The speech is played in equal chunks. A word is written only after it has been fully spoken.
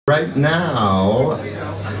Right now,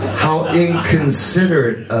 how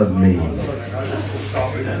inconsiderate of me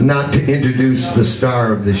not to introduce the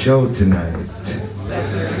star of the show tonight.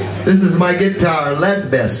 This is my guitar,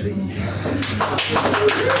 Lead Bessie.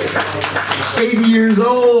 80 years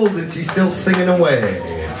old and she's still singing away.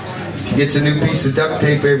 She gets a new piece of duct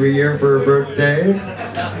tape every year for her birthday.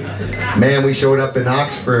 Man, we showed up in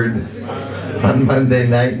Oxford on Monday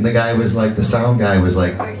night and the guy was like, the sound guy was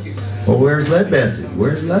like, well, where's Lead Bessie?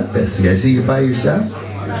 Where's Lead Bessie? I see you by yourself.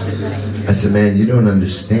 I said, man, you don't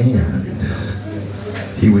understand.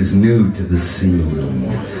 He was new to the scene.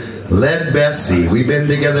 Lead Bessie, we've been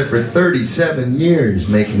together for 37 years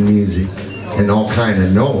making music and all kind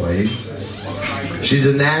of noise. She's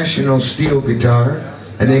a national steel guitar.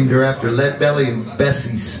 I named her after Lead Belly and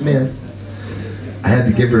Bessie Smith. I had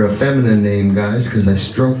to give her a feminine name, guys, because I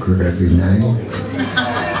stroke her every night.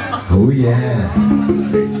 Oh yeah.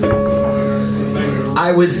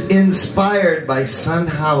 I was inspired by Sun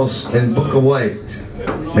House and Book of White.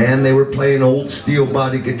 Man, they were playing old steel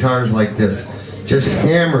body guitars like this, just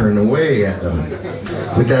hammering away at them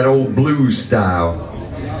with that old blues style.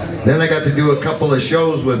 Then I got to do a couple of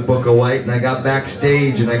shows with Book of White, and I got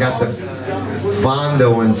backstage and I got to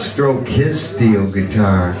fondo and stroke his steel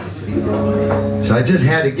guitar. So I just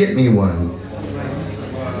had to get me one.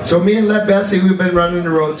 So me and Lead Bessie, we've been running the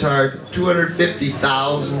roads hard.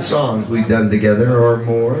 250,000 songs we've done together or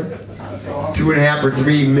more. 2.5 or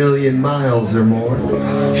 3 million miles or more.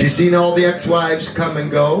 She's seen all the ex-wives come and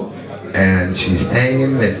go, and she's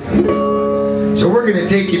hanging with me. So we're going to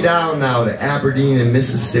take you down now to Aberdeen in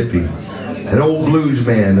Mississippi. An old blues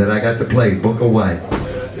man that I got to play, Book of White.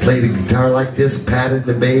 Played the guitar like this, patted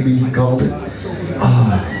the baby, he called it.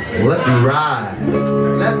 Oh, let me ride.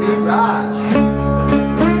 Let me ride.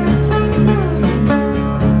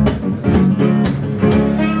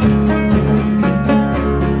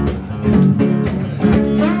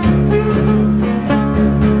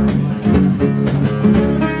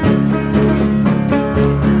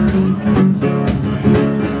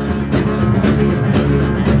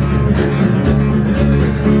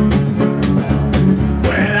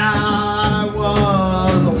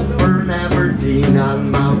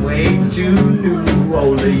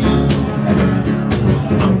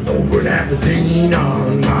 Aberdeen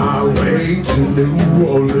on my way to New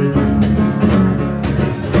Orleans.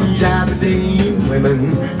 These Aberdeen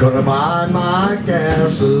women gonna buy my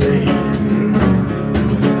gasoline.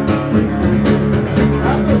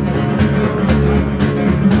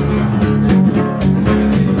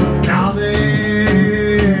 Now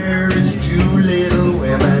there is 2 little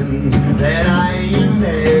women that I ain't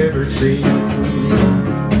never seen.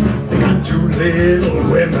 They got 2 little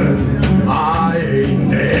women I ain't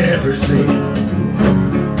never seen.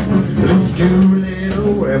 Those 2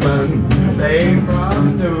 little women, they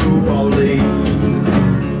from New Orleans.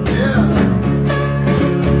 Yeah.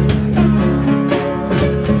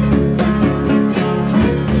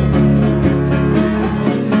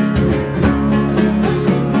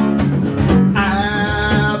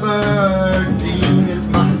 Aberdeen is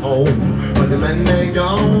my home, but the men they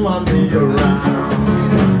don't want me around.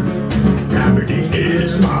 Aberdeen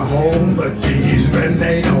is my home, but these men,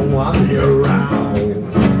 they don't want me around.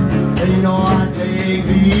 And you know I take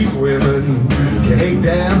these women, take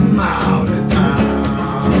them out of town.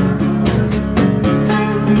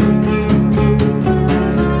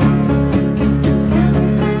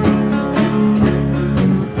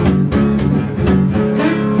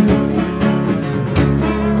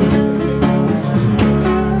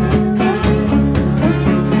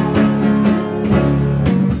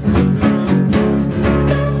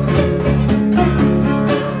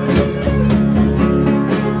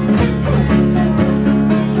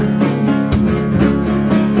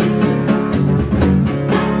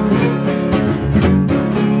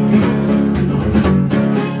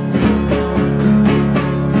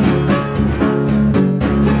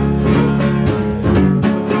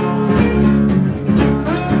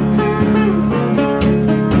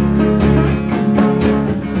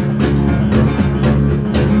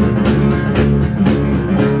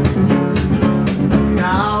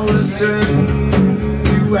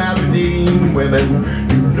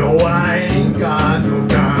 You know I ain't got no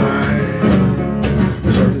time.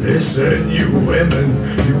 So listen, you women,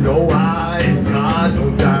 you know I ain't got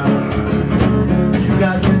no time. You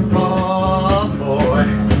got this small boy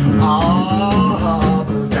all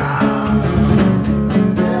down.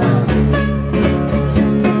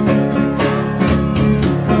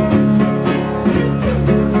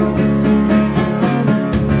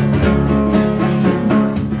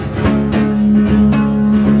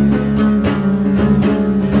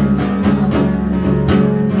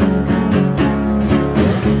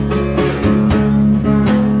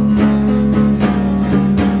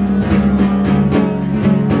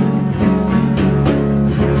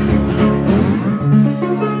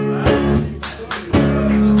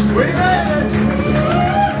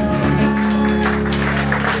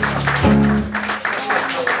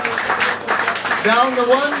 Down to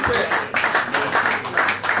 1 pit.